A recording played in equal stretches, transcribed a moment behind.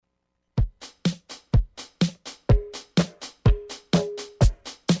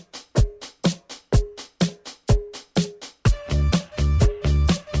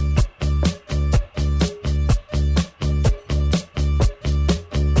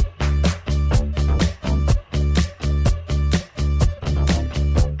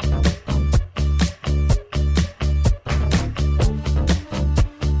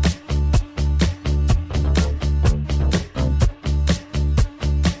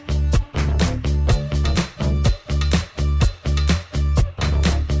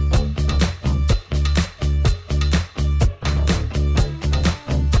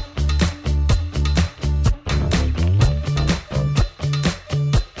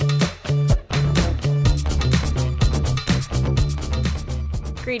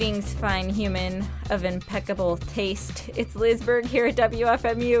Greetings, fine human of impeccable taste. It's Liz Berg here at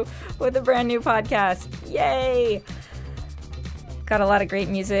WFMU with a brand new podcast. Yay! Got a lot of great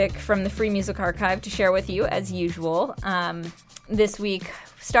music from the Free Music Archive to share with you, as usual. This week,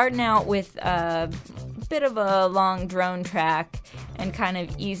 starting out with a bit of a long drone track and kind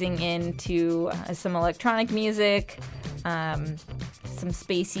of easing into some electronic music, some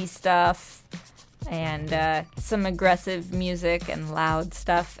spacey stuff, and some aggressive music and loud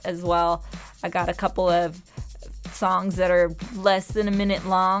stuff as well. I got a couple of songs that are less than a minute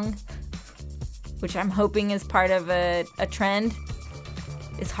long, which I'm hoping is part of a trend.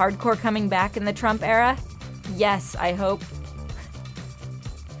 Is hardcore coming back in the Trump era? Yes, I hope.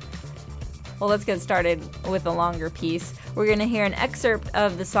 Well, let's get started with a longer piece. We're going to hear an excerpt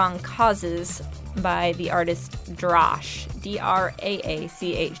of the song Causes by the artist Draache,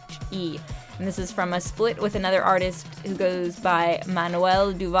 D-R-A-A-C-H-E. And this is from a split with another artist who goes by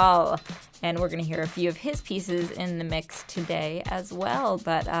Manuel Duval. And we're going to hear a few of his pieces in the mix today as well.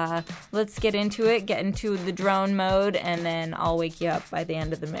 But let's get into it, get into the drone mode, and then I'll wake you up by the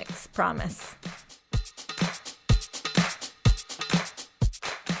end of the mix. Promise.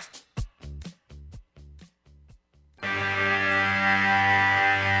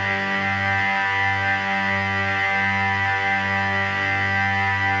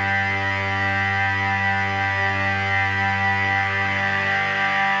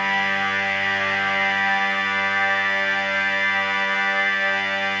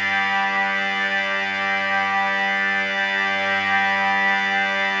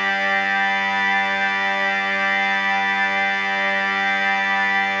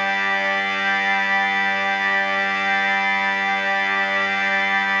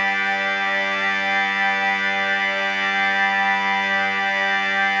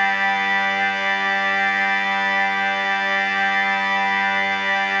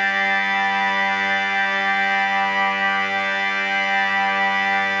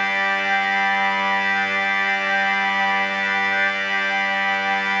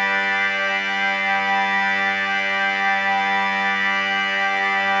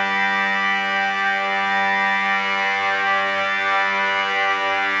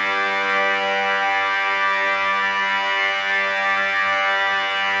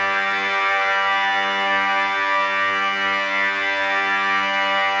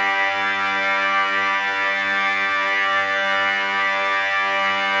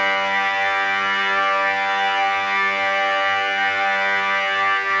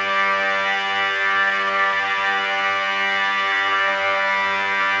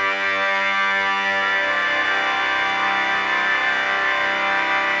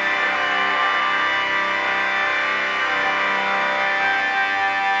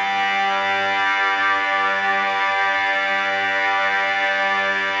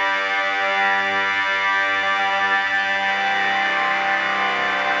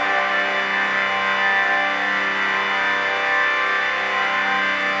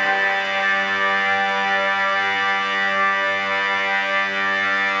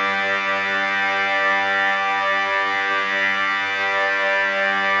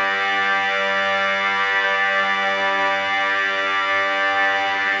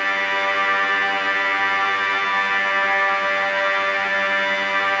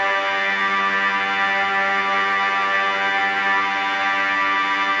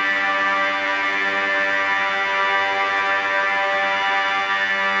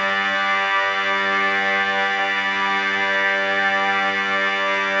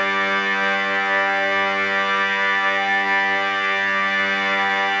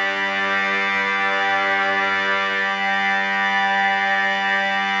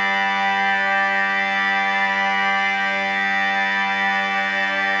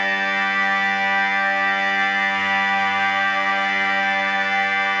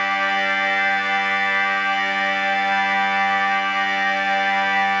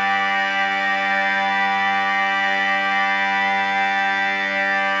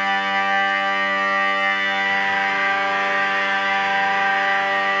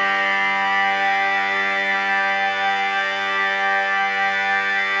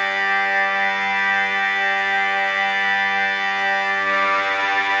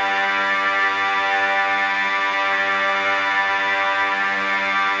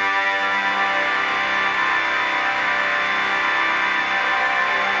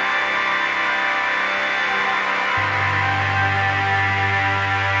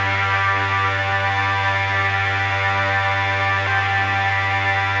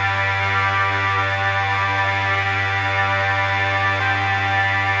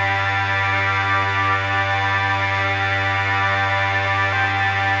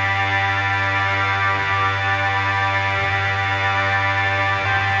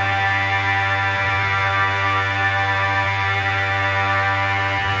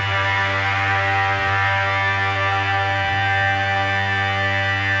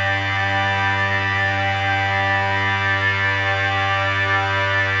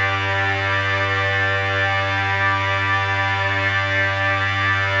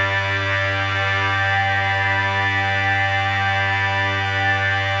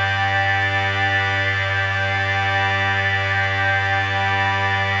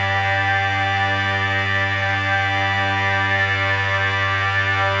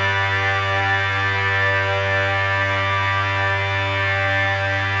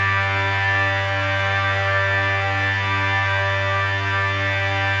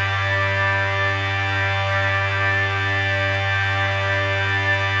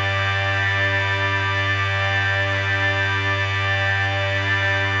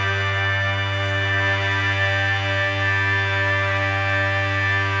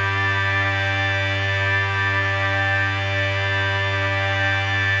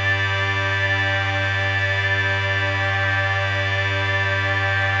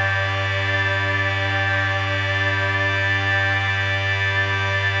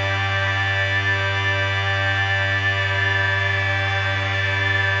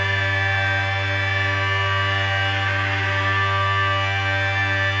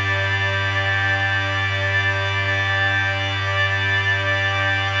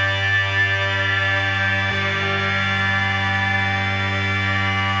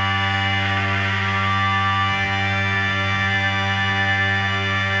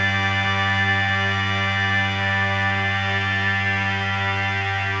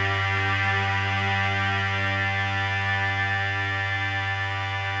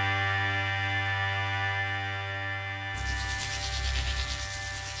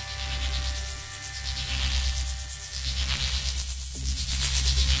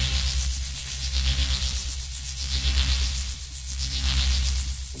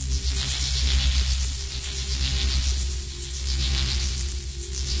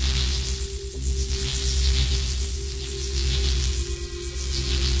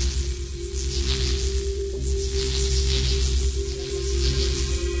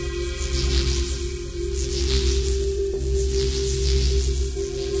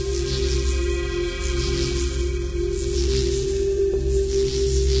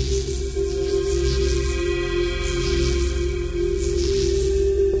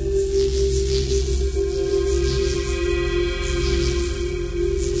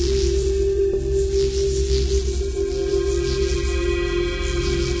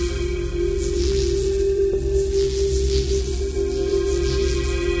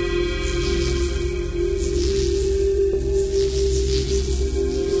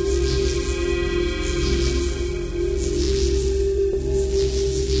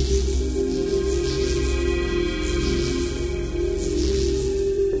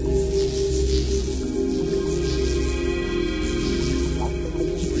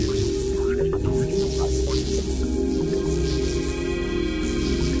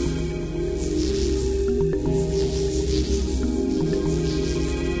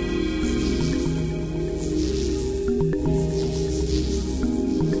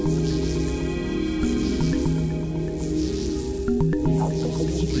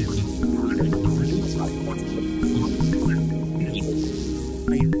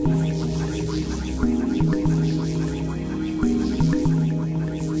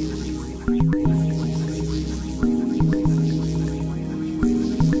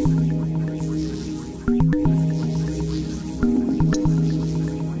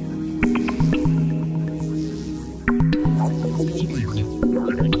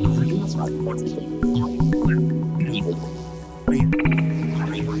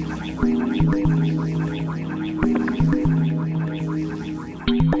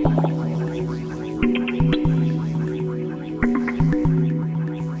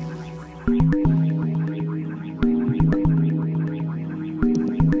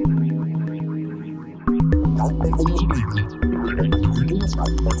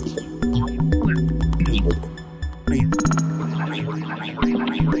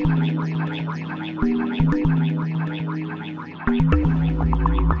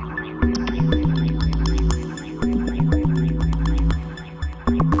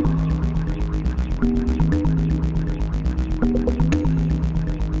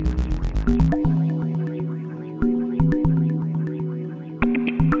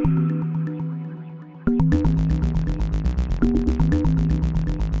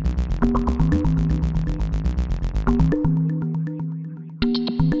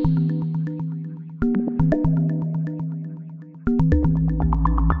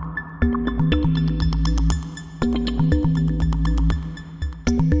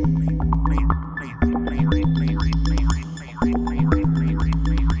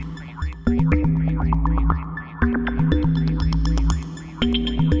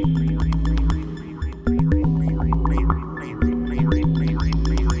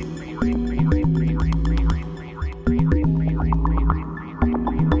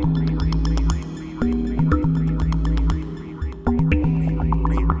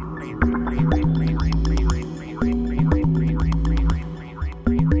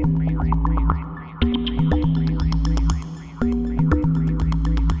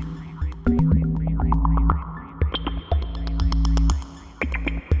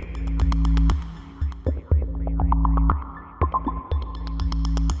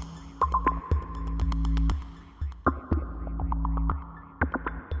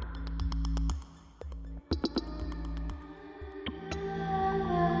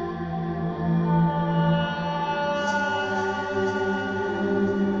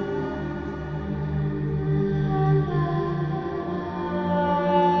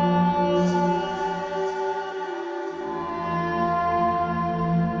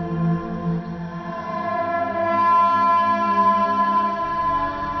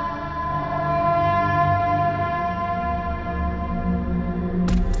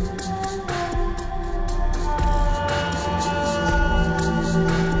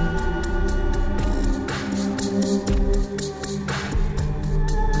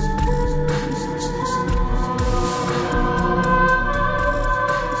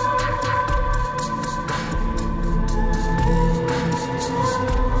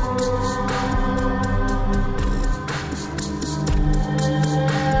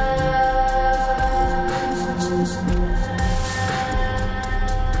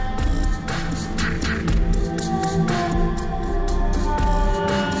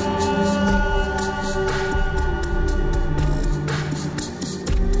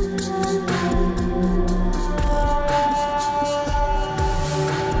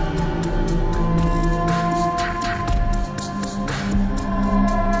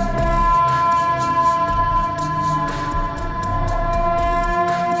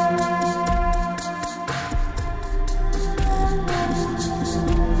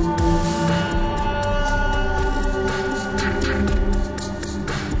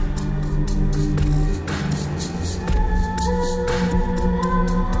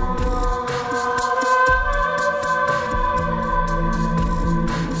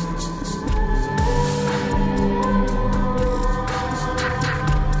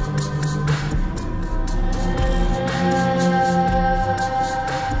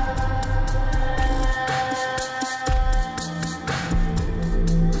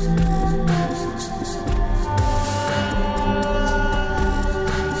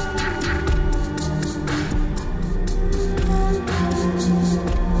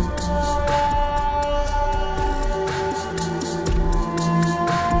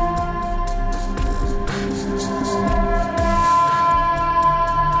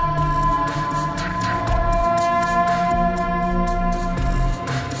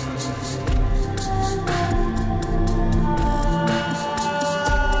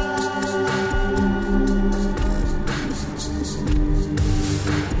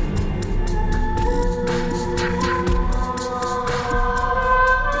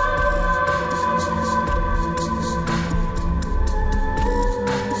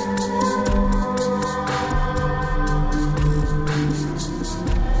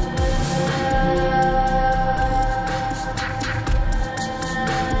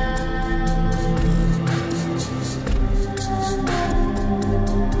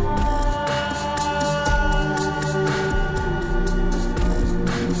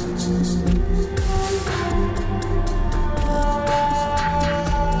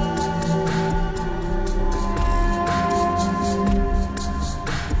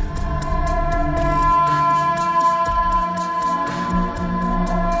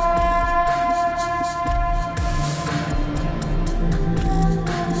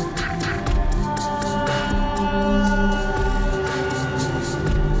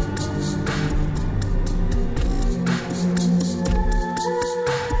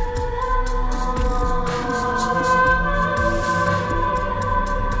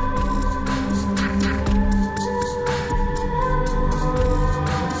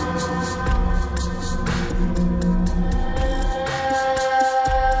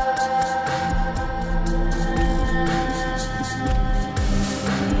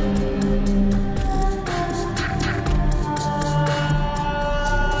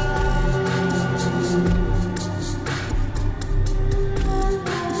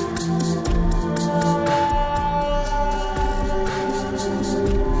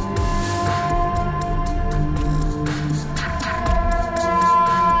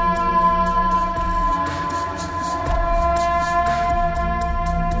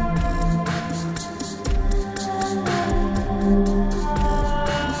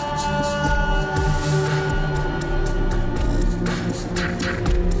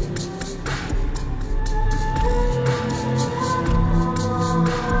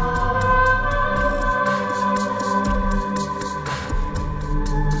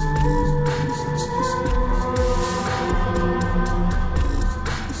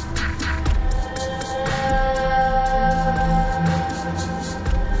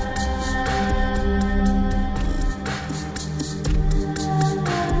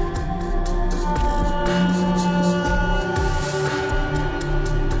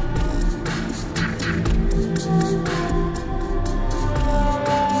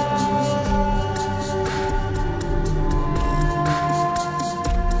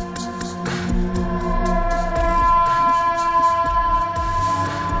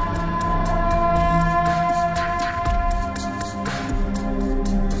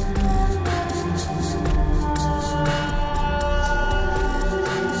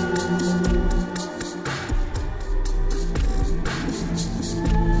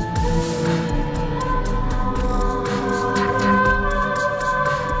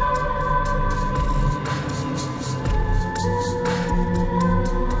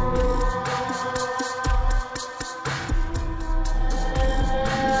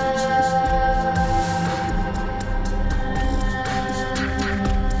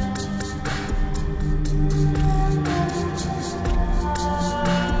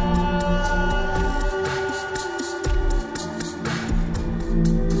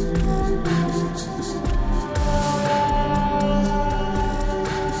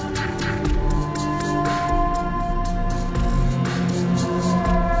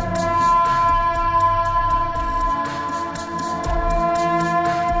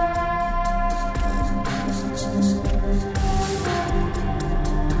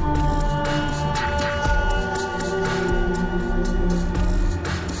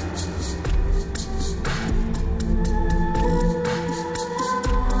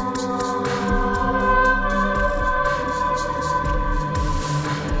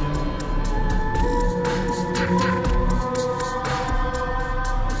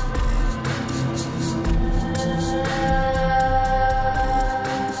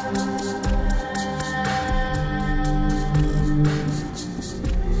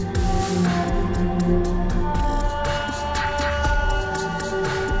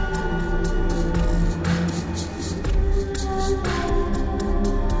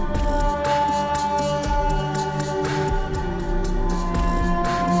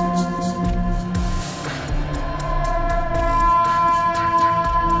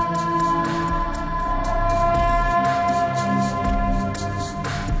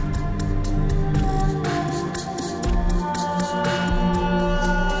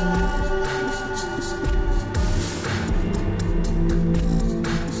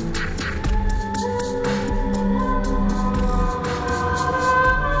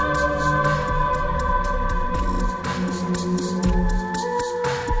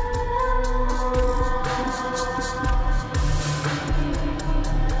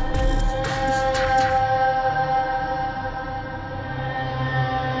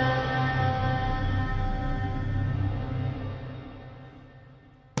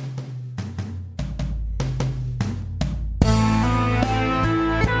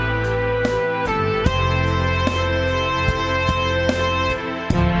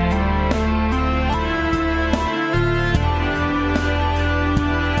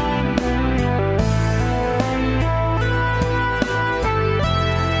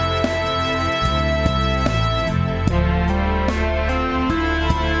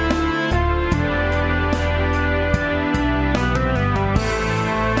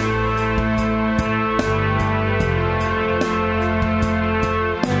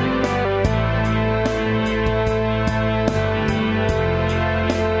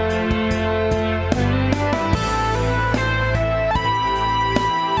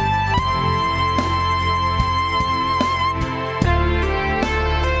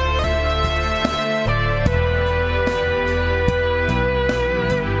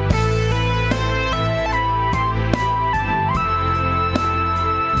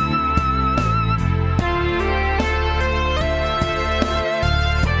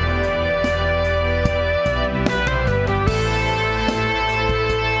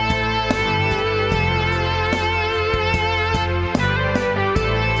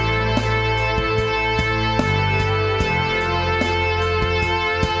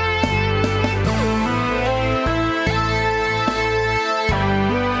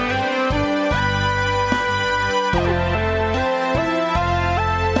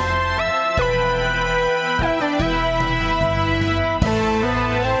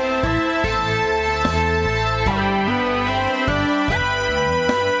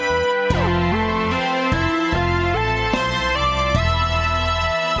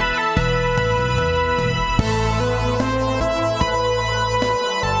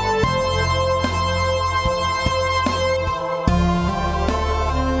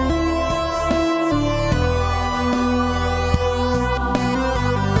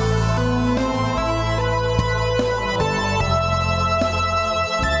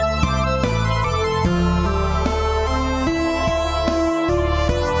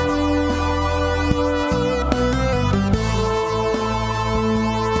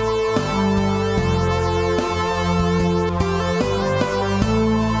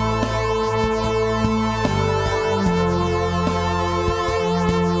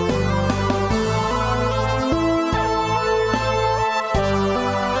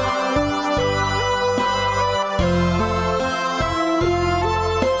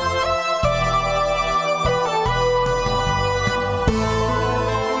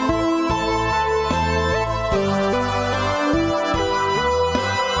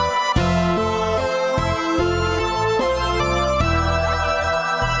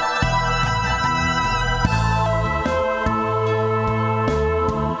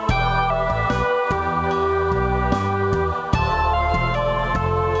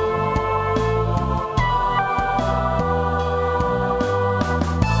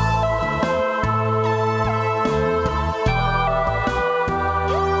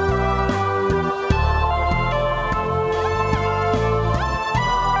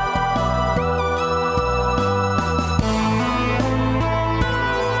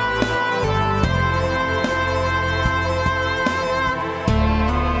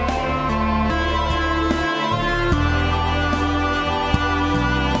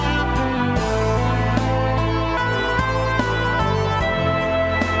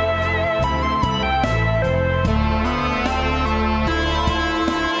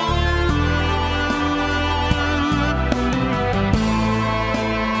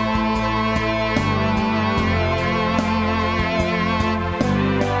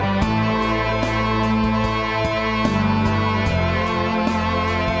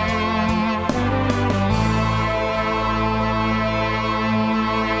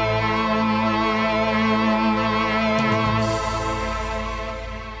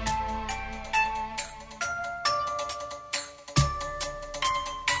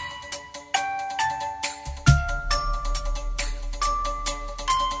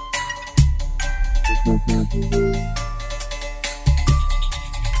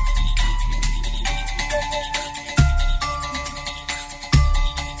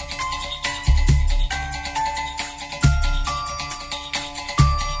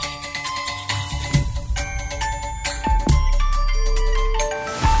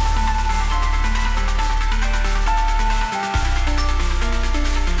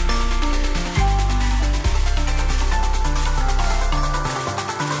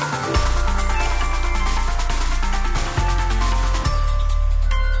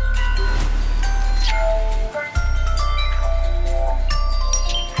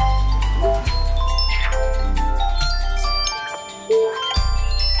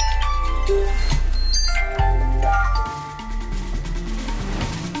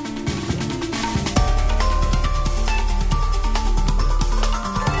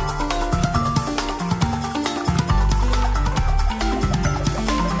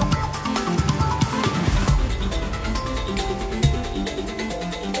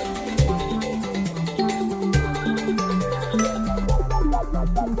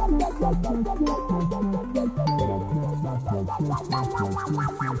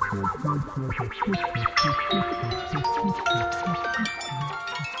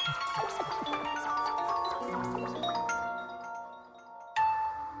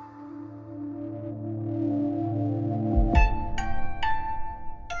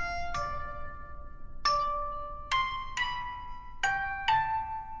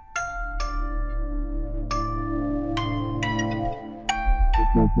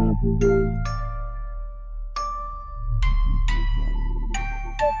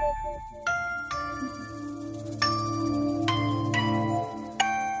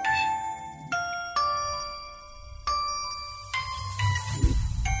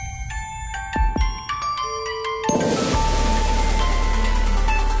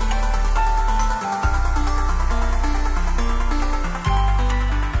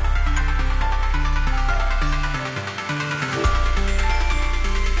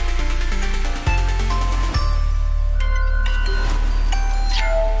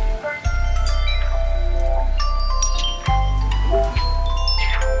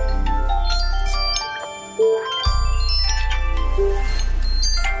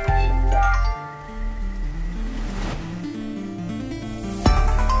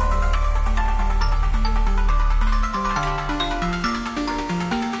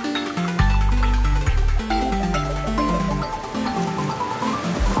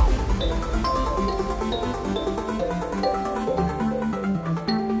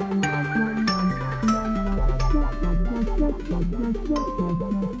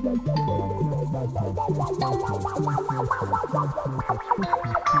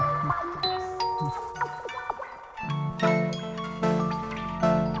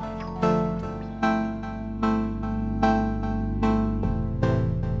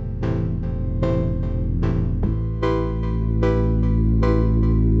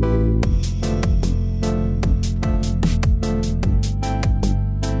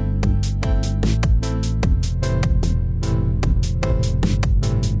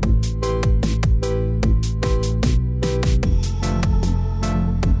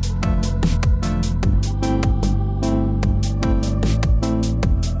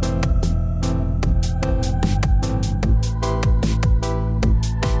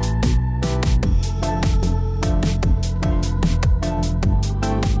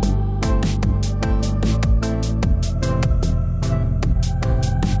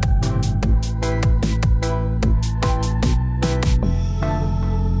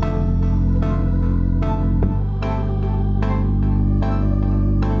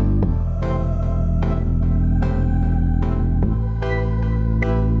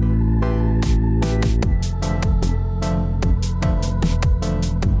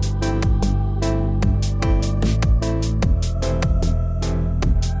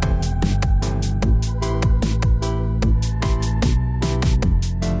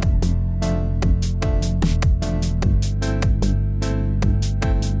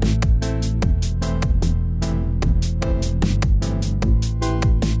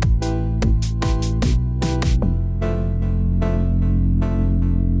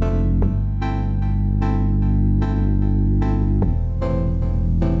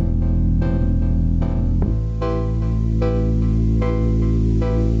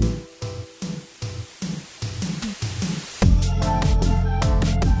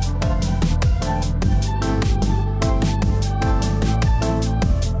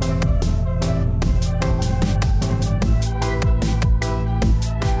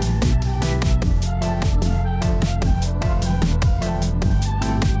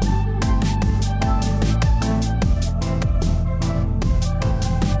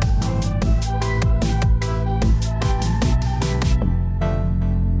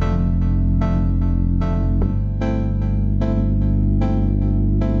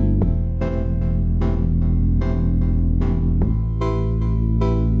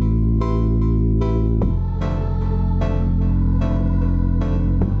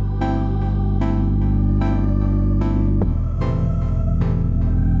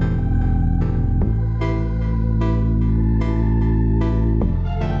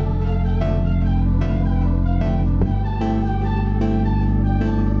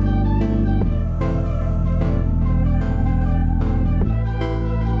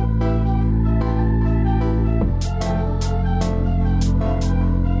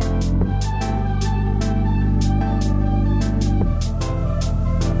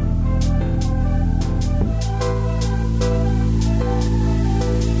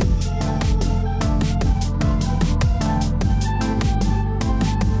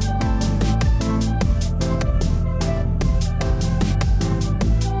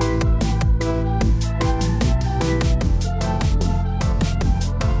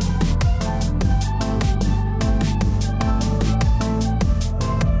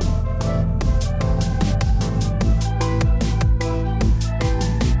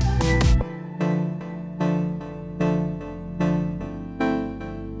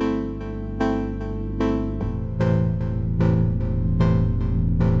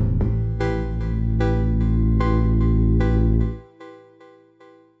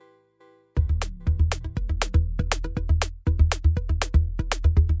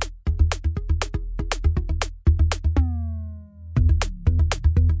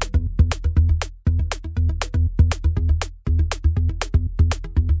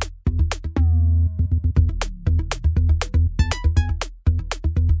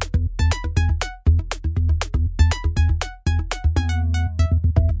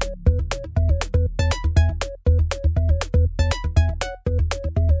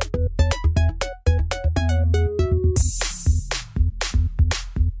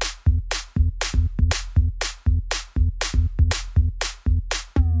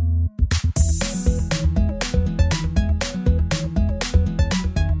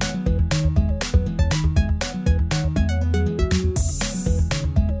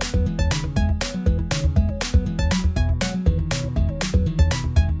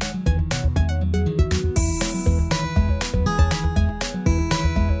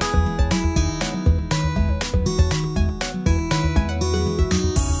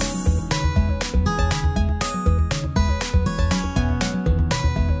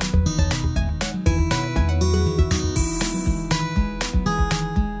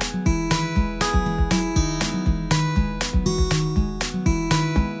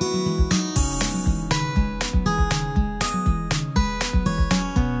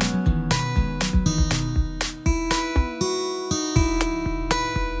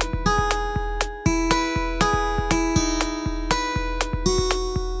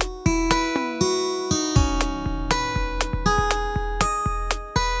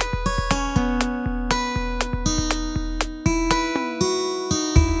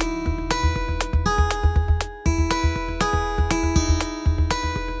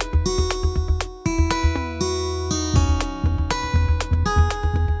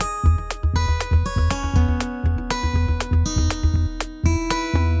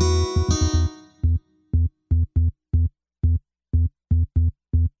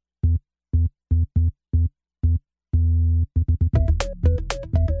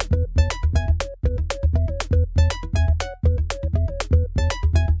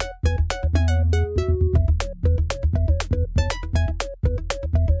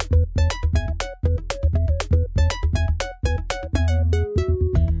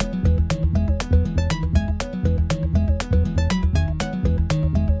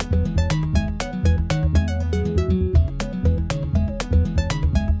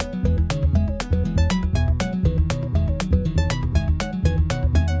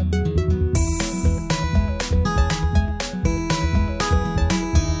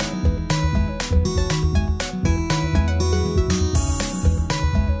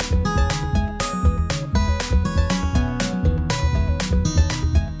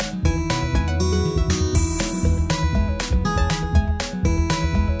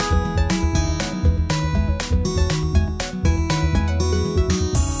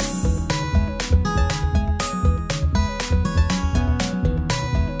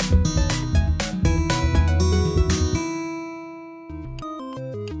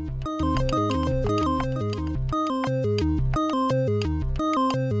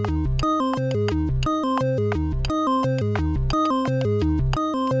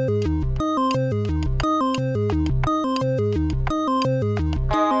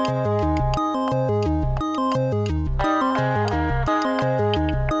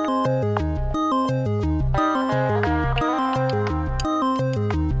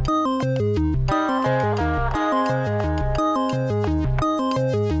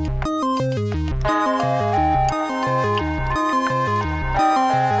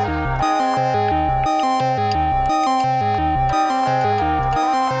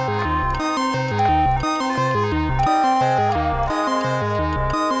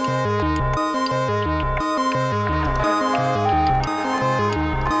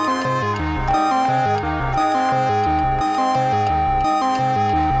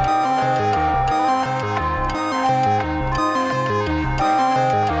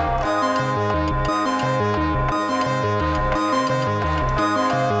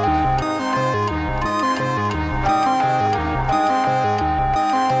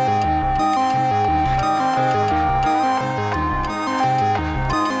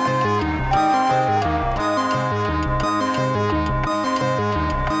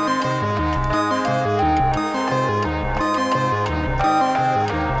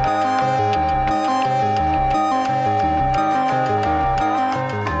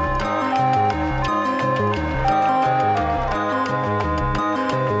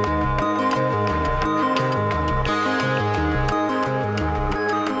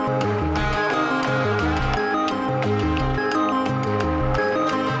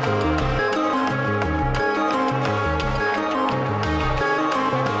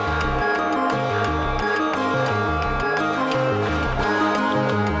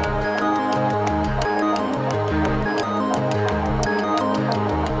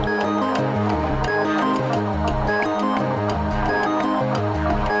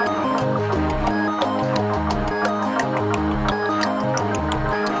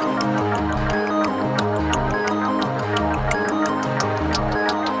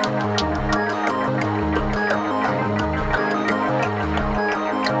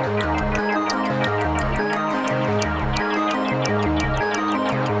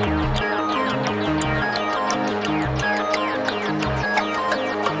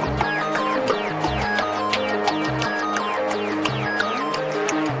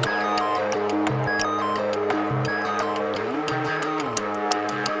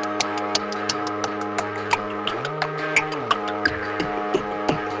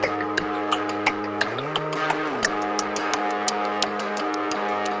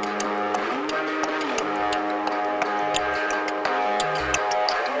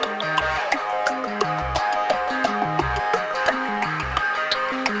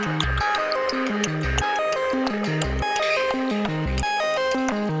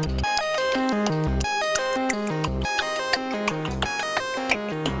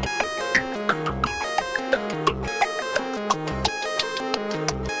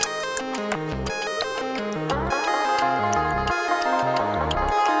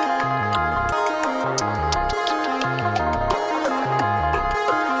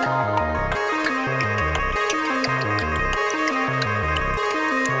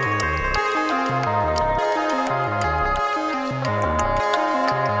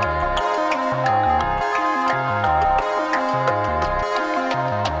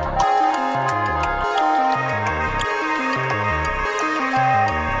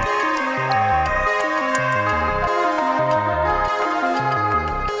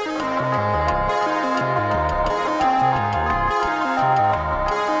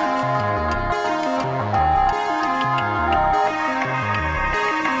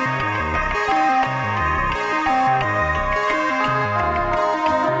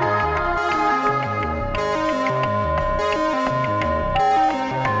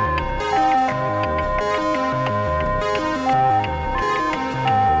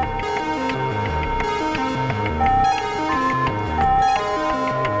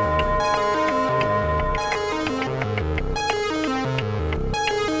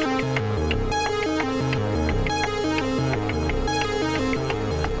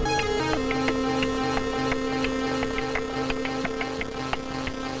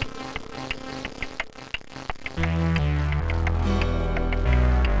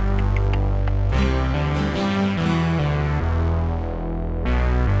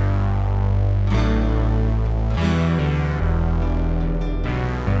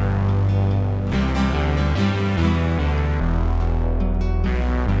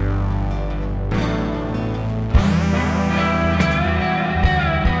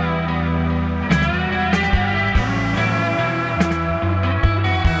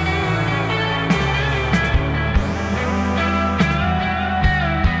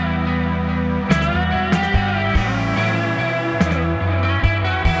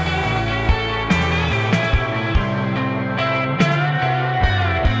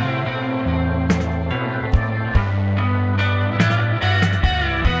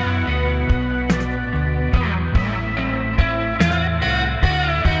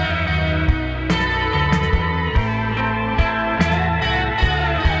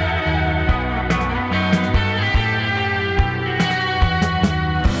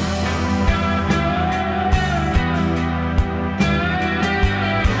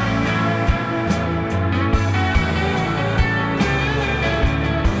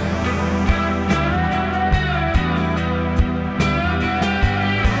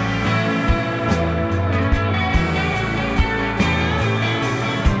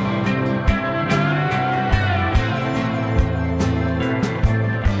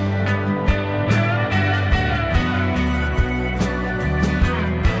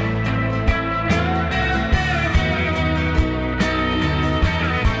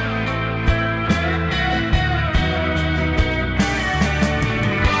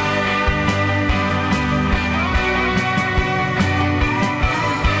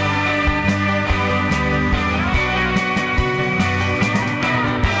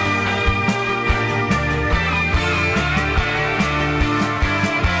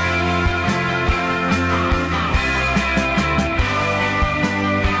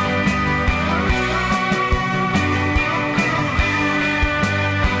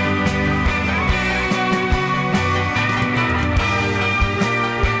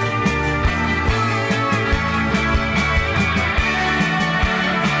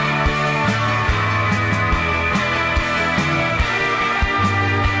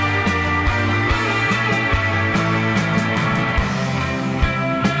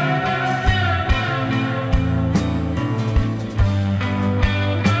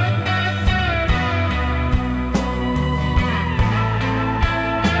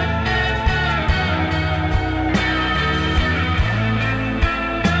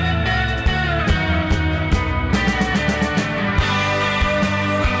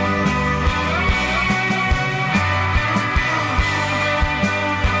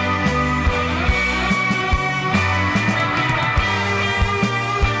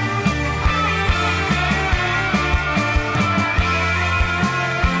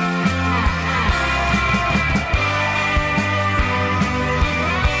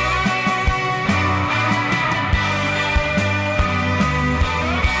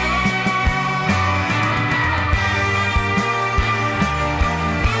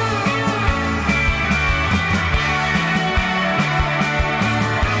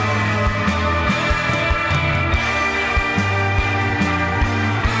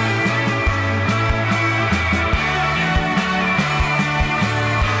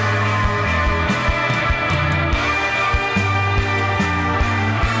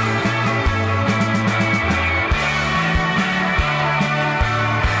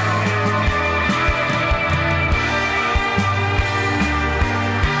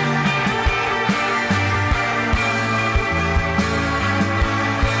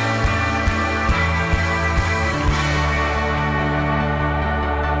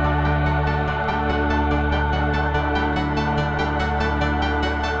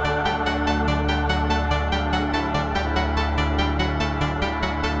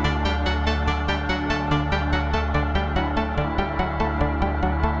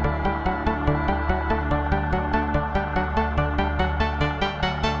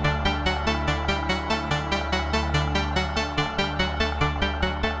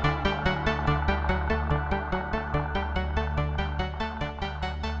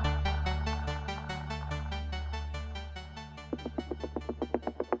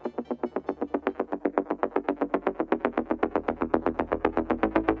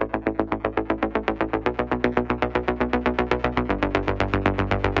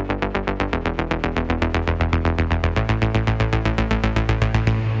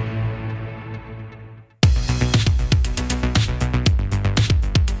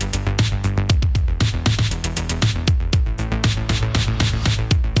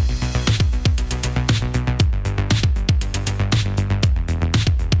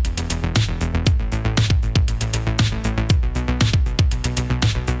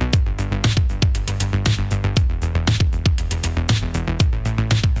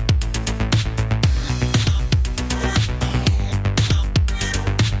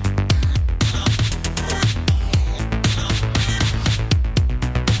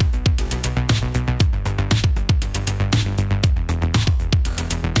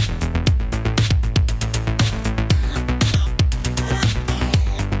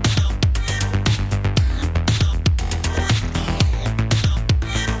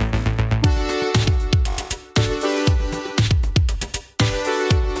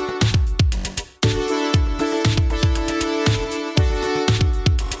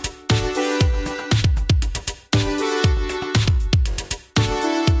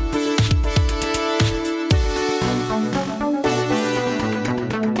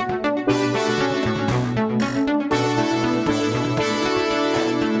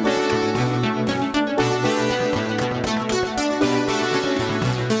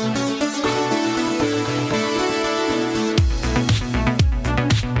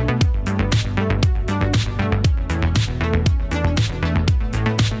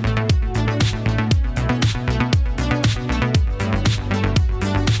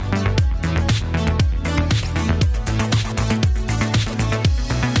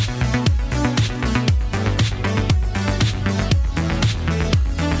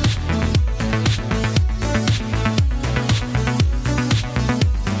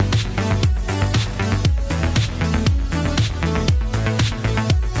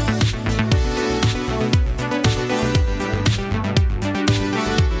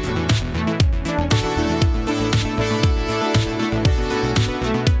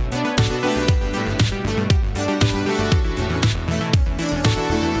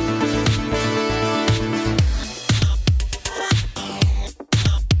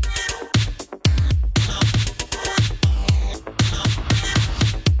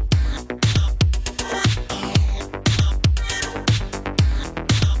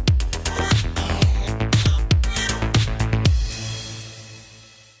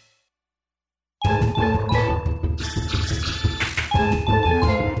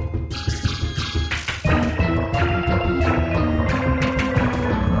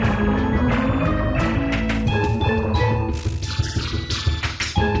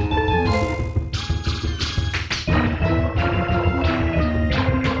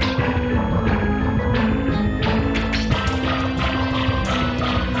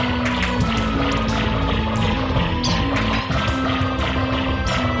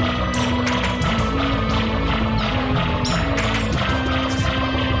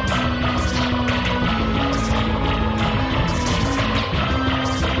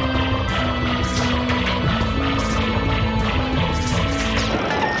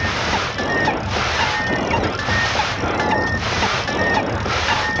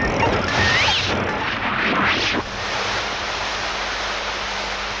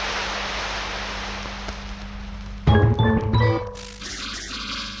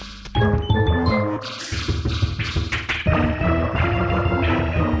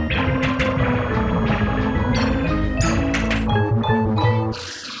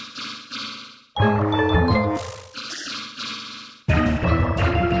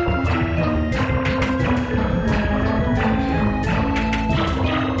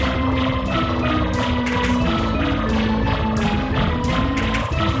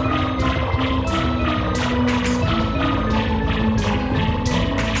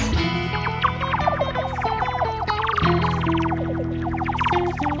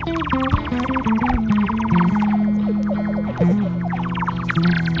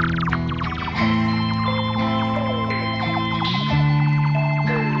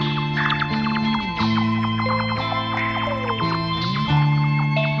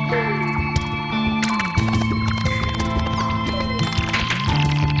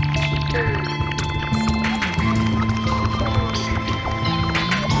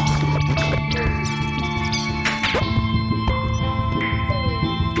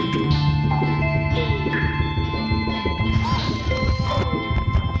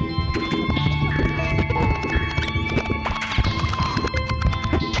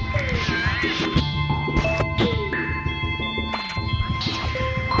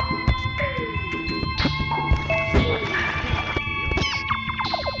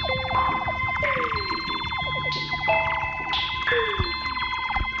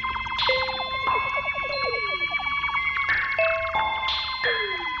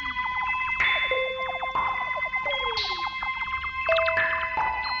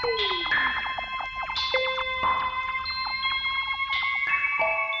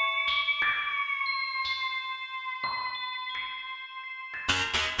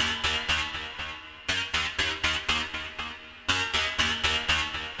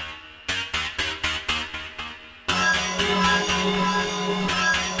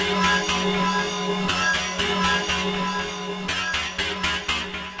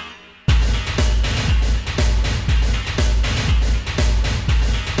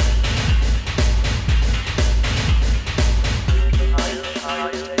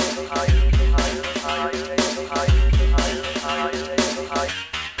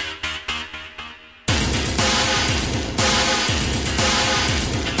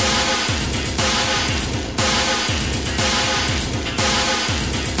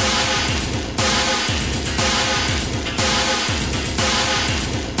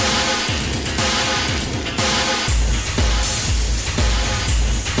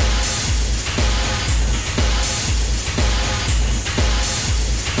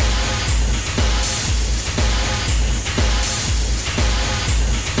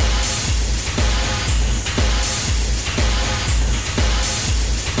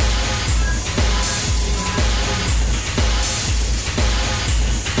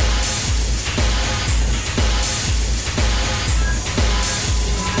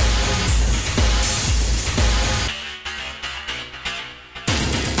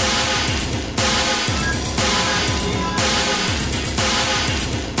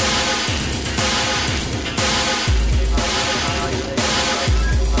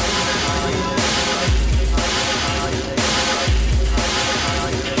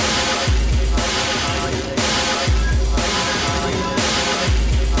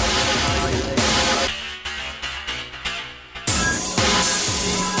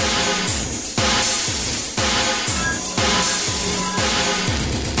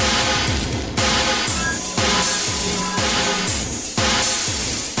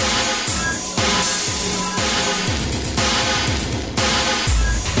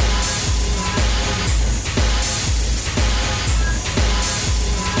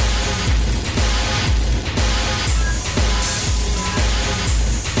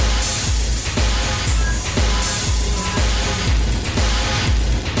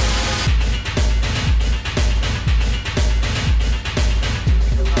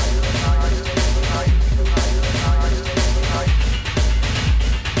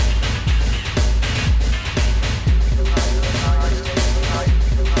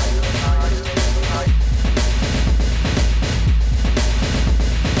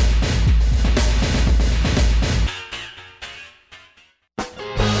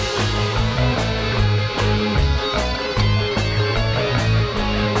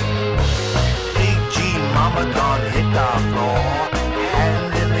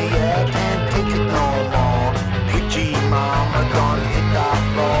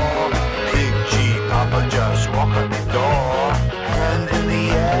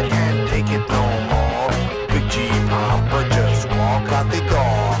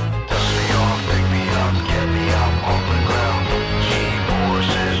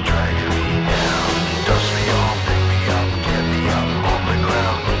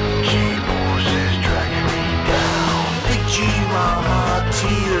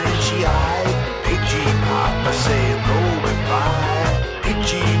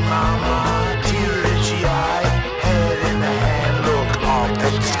 mama, tear-itchy eye, head in the hand, look up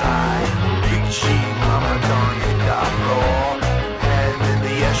at the sky. Big G mama done hit the floor, hand in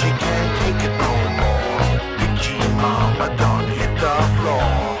the air, she can't take it no more. Big G mama done hit the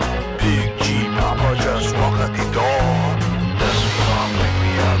floor, Big G papa just walk out the door. Dust me off, pick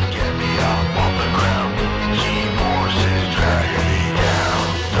me up, get me up off the ground. G forces dragging me down.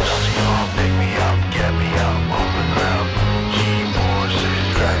 Dust me off, pick me up, get me up off the ground. G forces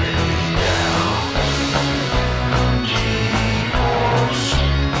dragging me down. G force.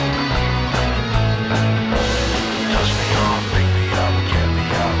 Dust me off, pick me up, get me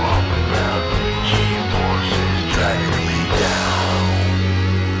up off the ground. G forces dragging me down.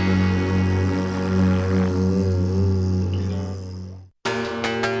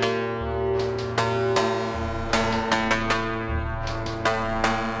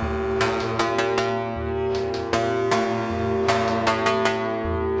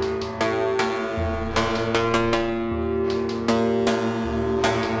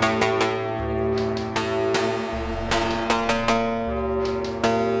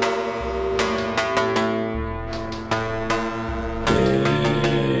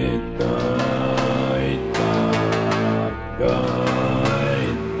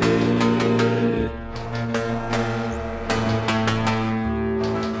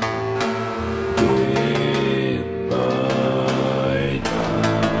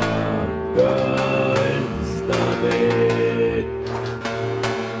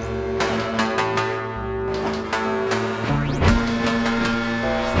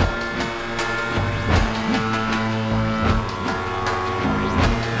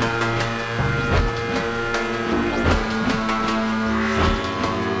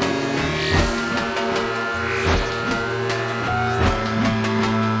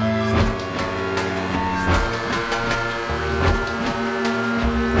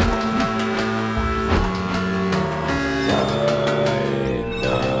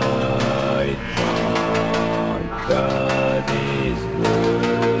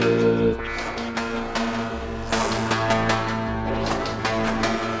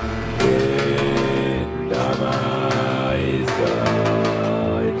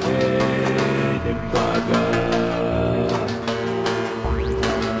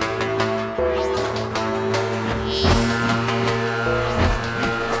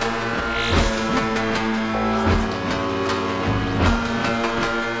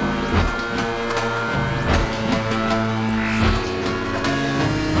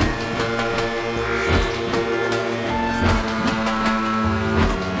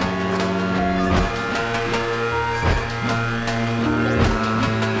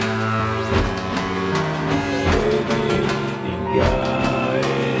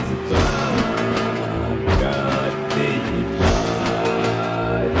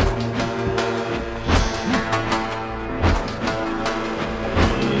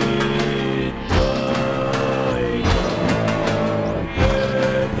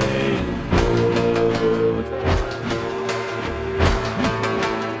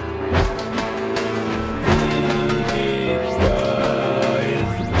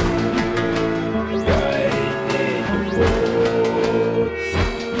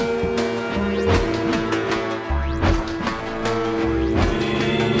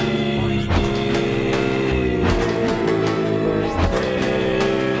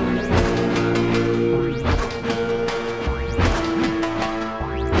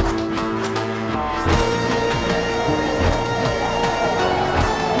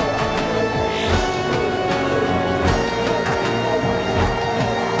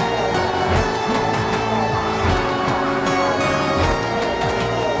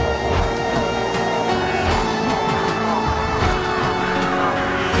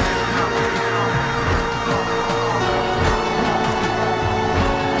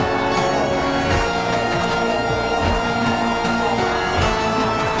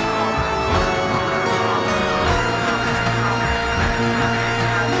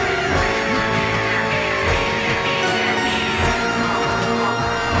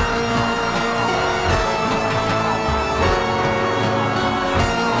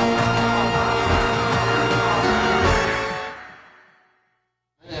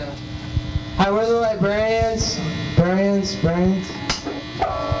 Hi, we're the librarians. Librarians.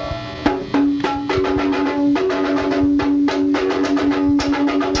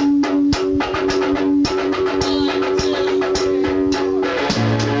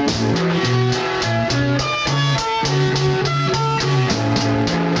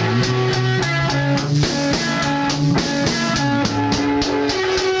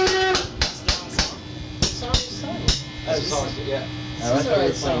 Yeah. Oh, that's a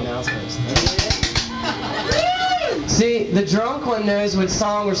great song. announcements. See, the drunk one knows what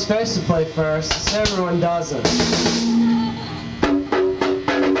song we're supposed to play first, so everyone doesn't.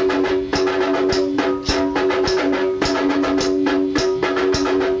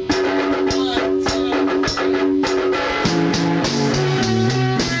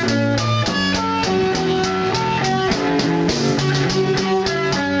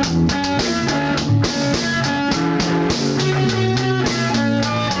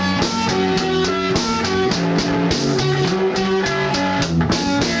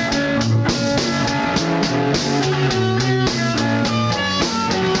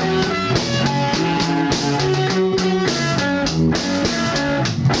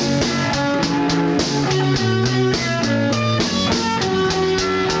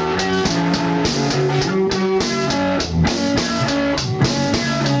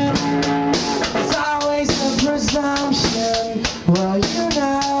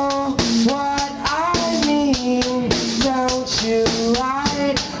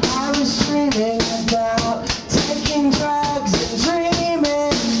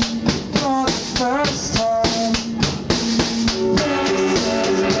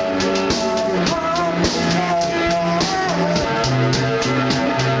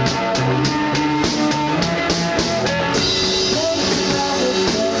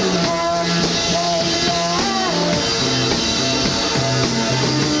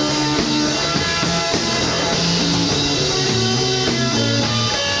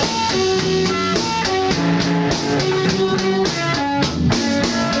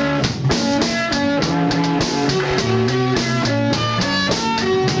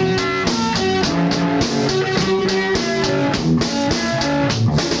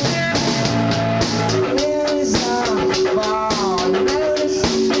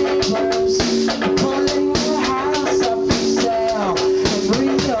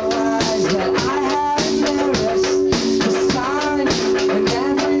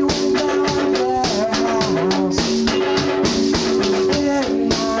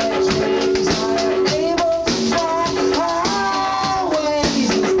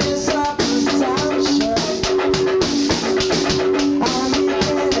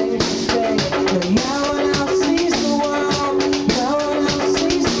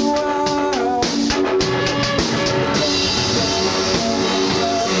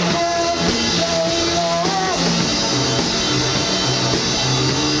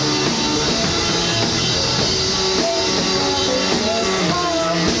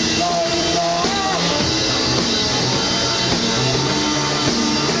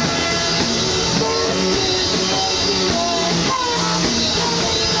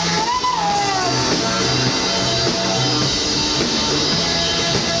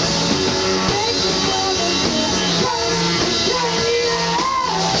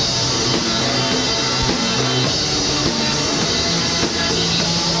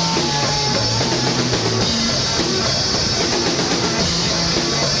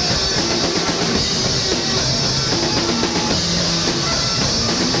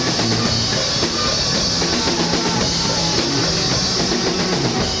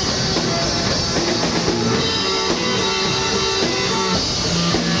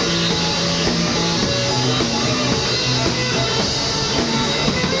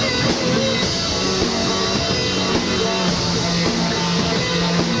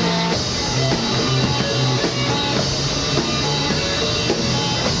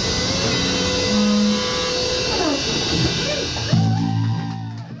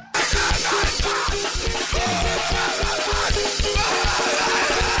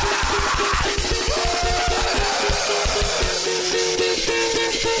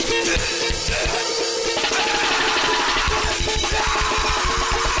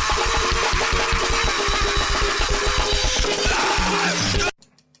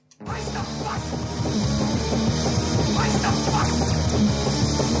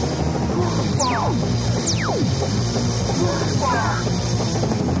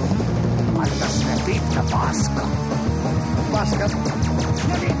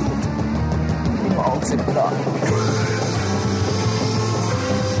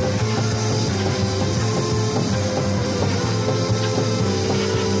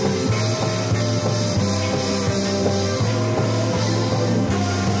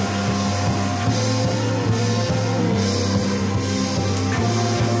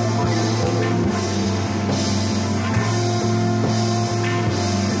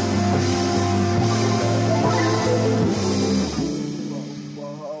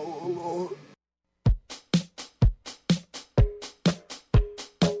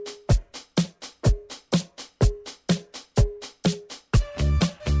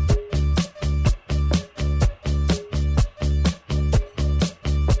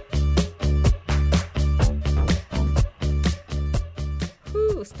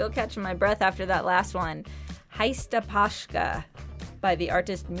 catching my breath after that last one. Heista Pashka by the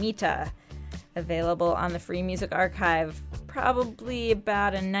artist Mita. Available on the Free Music Archive. Probably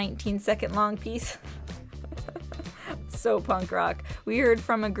about a 19-second long piece. So punk rock. We heard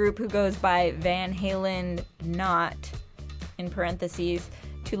from a group who goes by Van Halen Not, in parentheses,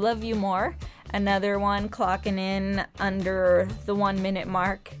 To Love You More. Another one clocking in under the 1 minute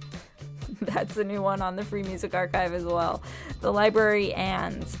mark. That's a new one on the Free Music Archive as well. The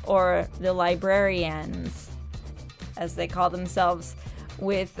Librarians, or the Librarians, as they call themselves,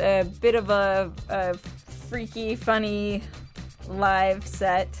 with a bit of a freaky, funny live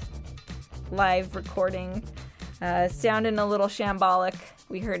set, live recording, sounding a little shambolic.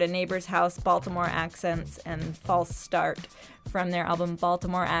 We heard A Neighbor's House, Baltimore Accents, and False Start from their album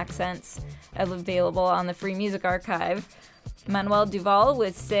Baltimore Accents, available on the Free Music Archive. Manuel Duval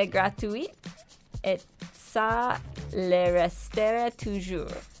with C'est gratuit, et ça le restera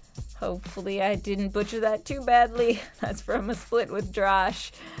toujours. Hopefully I didn't butcher that too badly. That's from a split with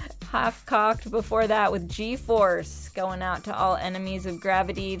Drosh. Half Cocked before that with G-Force, going out to all enemies of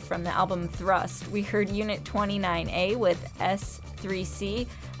gravity from the album Thrust. We heard Unit 29A with S3C.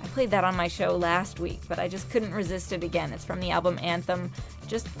 I played that on my show last week, but I just couldn't resist it again. It's from the album Anthem.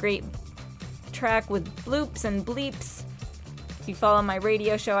 Just great track with bloops and bleeps. If you follow my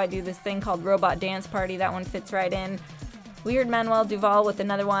radio show, I do this thing called Robot Dance Party. That one fits right in. We heard Manuel Duval with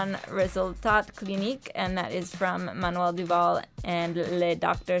another one, Resultat Clinique, and that is from Manuel Duval and Le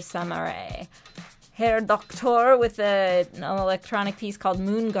Docteur Samaray. Herr Doctor with an electronic piece called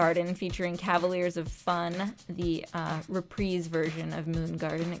Moon Garden featuring Cavaliers of Fun, the reprise version of Moon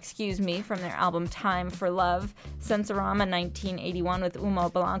Garden, from their album Time for Love. Sensorama 1981 with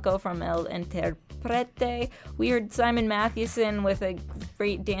Humo Blanco from El Interprete. We heard Simon Mathewson with a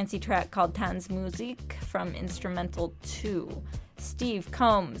great dancey track called Tanzmusik from Instrumental 2. Steve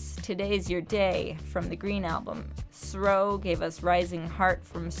Combs, Today's Your Day from the Green Album. Sro gave us Rising Heart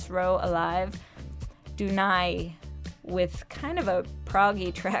from Sro Alive. Dunai with kind of a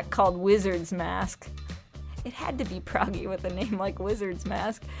proggy track called Wizard's Mask. It had to be proggy with a name like Wizard's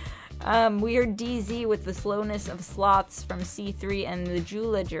Mask. We heard DZ with The Slowness of Sloths from C3 and the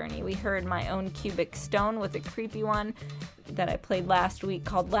Jula Journey. We heard My Own Cubic Stone with a creepy one that I played last week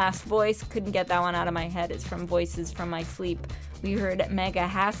called Last Voice. Couldn't get that one out of my head. It's from Voices from My Sleep. We heard Mega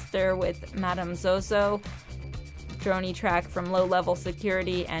Haster with Madame Zozo. Droney track from Low Level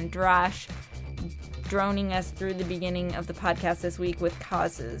Security, and Drosh droning us through the beginning of the podcast this week with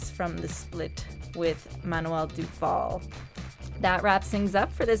Causes from the split with Manuel Duval. That wraps things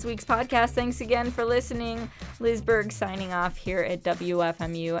up for this week's podcast. Thanks again for listening. Liz Berg signing off here at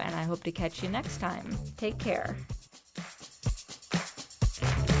WFMU, and I hope to catch you next time. Take care.